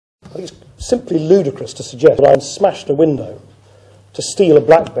I think it's simply ludicrous to suggest that I smashed a window to steal a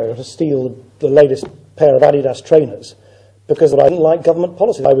BlackBerry or to steal the latest pair of Adidas trainers because I didn't like government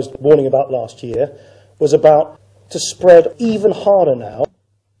policy. I was warning about last year was about to spread even harder now.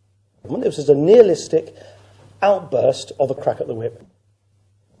 This is a nihilistic outburst of a crack at the whip.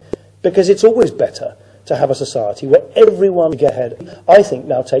 Because it's always better to have a society where everyone gets ahead, I think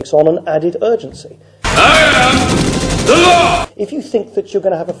now takes on an added urgency. I am the law! If you think that you're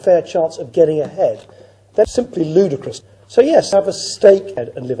going to have a fair chance of getting ahead, that's simply ludicrous. So yes, have a stake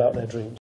and live out their dreams.